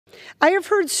I have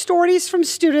heard stories from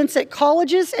students at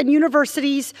colleges and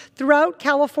universities throughout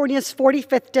California's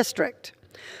 45th district.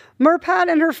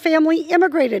 Murpad and her family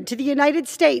immigrated to the United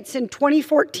States in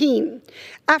 2014.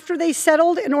 After they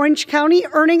settled in Orange County,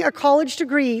 earning a college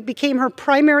degree became her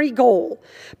primary goal.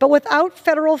 But without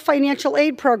federal financial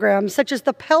aid programs such as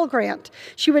the Pell Grant,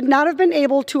 she would not have been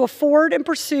able to afford and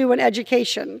pursue an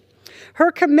education.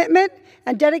 Her commitment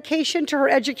and dedication to her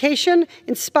education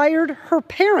inspired her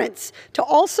parents to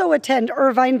also attend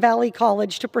Irvine Valley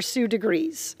College to pursue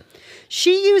degrees.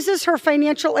 She uses her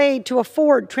financial aid to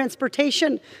afford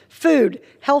transportation, food,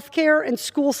 healthcare, and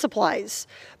school supplies.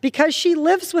 Because she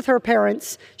lives with her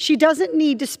parents, she doesn't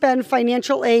need to spend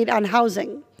financial aid on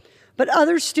housing. But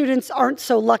other students aren't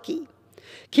so lucky.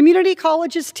 Community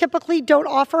colleges typically don't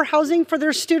offer housing for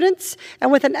their students,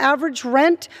 and with an average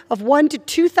rent of $1,000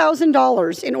 to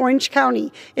 $2,000 in Orange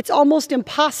County, it's almost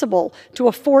impossible to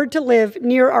afford to live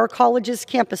near our college's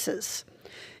campuses.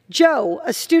 Joe,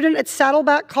 a student at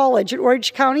Saddleback College in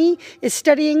Orange County, is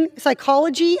studying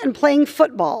psychology and playing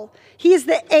football. He is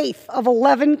the 8th of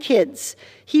 11 kids.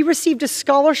 He received a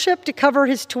scholarship to cover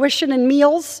his tuition and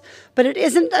meals, but it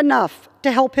isn't enough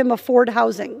to help him afford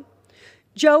housing.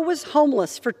 Joe was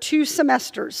homeless for 2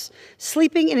 semesters,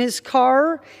 sleeping in his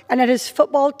car and at his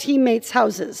football teammates'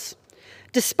 houses.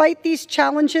 Despite these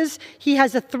challenges, he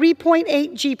has a 3.8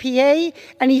 GPA,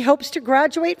 and he hopes to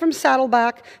graduate from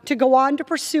Saddleback to go on to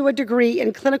pursue a degree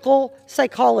in clinical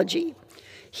psychology.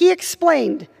 He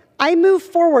explained, "I move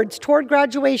forwards toward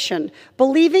graduation,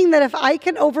 believing that if I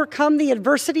can overcome the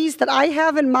adversities that I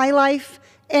have in my life,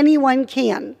 anyone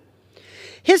can."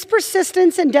 His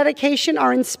persistence and dedication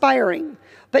are inspiring,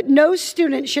 but no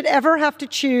student should ever have to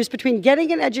choose between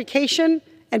getting an education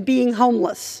and being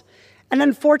homeless. And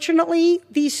unfortunately,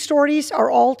 these stories are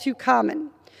all too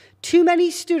common. Too many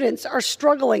students are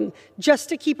struggling just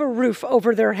to keep a roof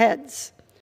over their heads.